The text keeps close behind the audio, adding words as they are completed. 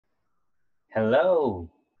Hello,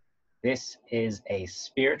 this is a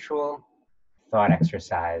spiritual thought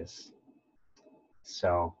exercise.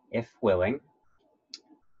 So, if willing,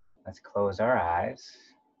 let's close our eyes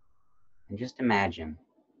and just imagine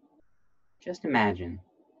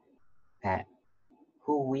that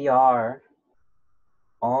who we are,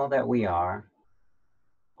 all that we are,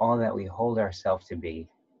 all that we hold ourselves to be,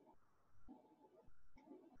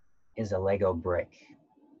 is a Lego brick.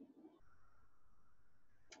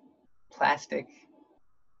 Plastic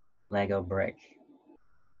Lego brick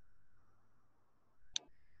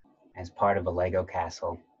as part of a Lego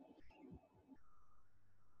castle.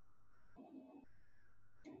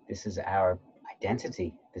 This is our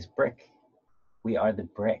identity, this brick. We are the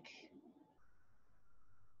brick.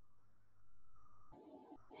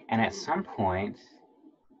 And at some point,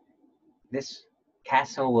 this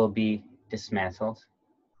castle will be dismantled.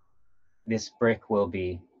 This brick will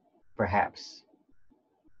be perhaps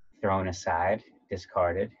thrown aside,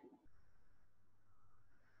 discarded,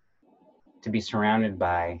 to be surrounded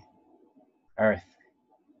by earth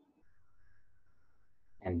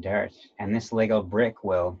and dirt. And this Lego brick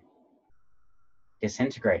will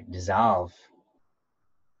disintegrate, dissolve,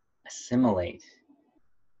 assimilate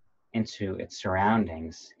into its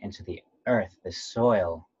surroundings, into the earth, the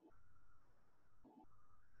soil.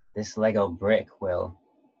 This Lego brick will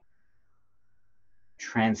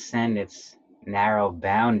transcend its narrow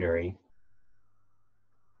boundary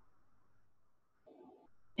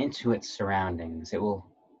into its surroundings. It will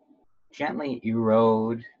gently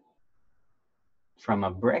erode from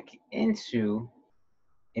a brick into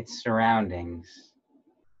its surroundings,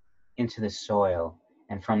 into the soil,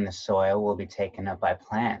 and from the soil will be taken up by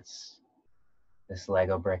plants. This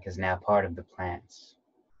Lego brick is now part of the plants,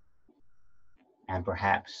 and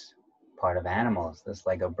perhaps part of animals. This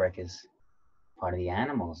Lego brick is part of the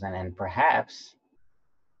animals, and then perhaps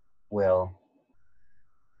will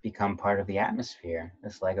become part of the atmosphere.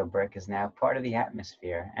 This Lego brick is now part of the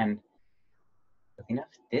atmosphere, and with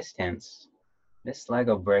enough distance, this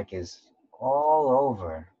Lego brick is all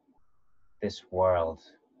over this world.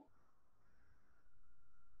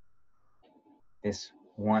 This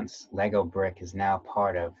once Lego brick is now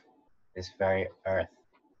part of this very earth,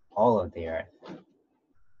 all of the earth.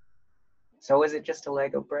 So is it just a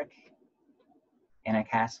Lego brick in a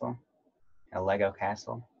castle, a Lego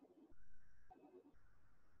castle?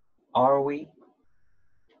 Are we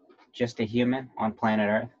just a human on planet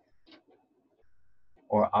Earth?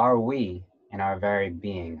 Or are we, in our very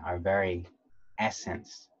being, our very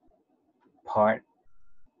essence, part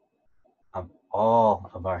of all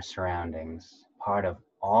of our surroundings, part of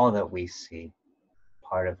all that we see,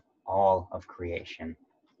 part of all of creation?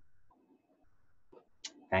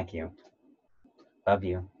 Thank you. Love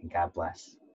you, and God bless.